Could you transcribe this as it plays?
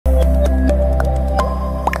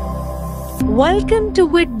Welcome to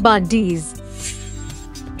Wit Buddies.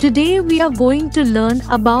 Today we are going to learn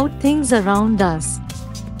about things around us.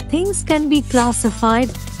 Things can be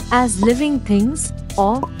classified as living things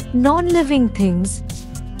or non-living things.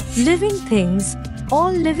 Living things,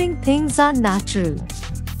 all living things are natural.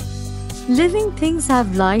 Living things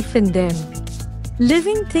have life in them.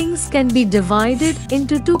 Living things can be divided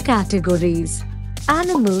into two categories: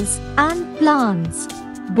 animals and plants.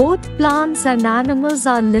 Both plants and animals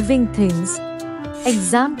are living things.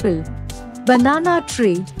 Example: banana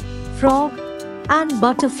tree, frog, and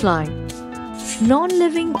butterfly.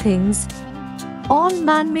 Non-living things. All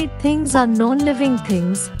man-made things are non-living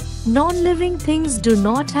things. Non-living things do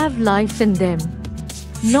not have life in them.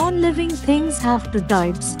 Non-living things have two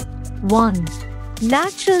types. 1.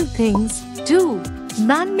 Natural things. 2.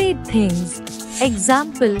 Man-made things.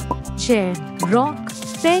 Example: chair, rock,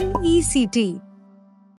 pen, etc.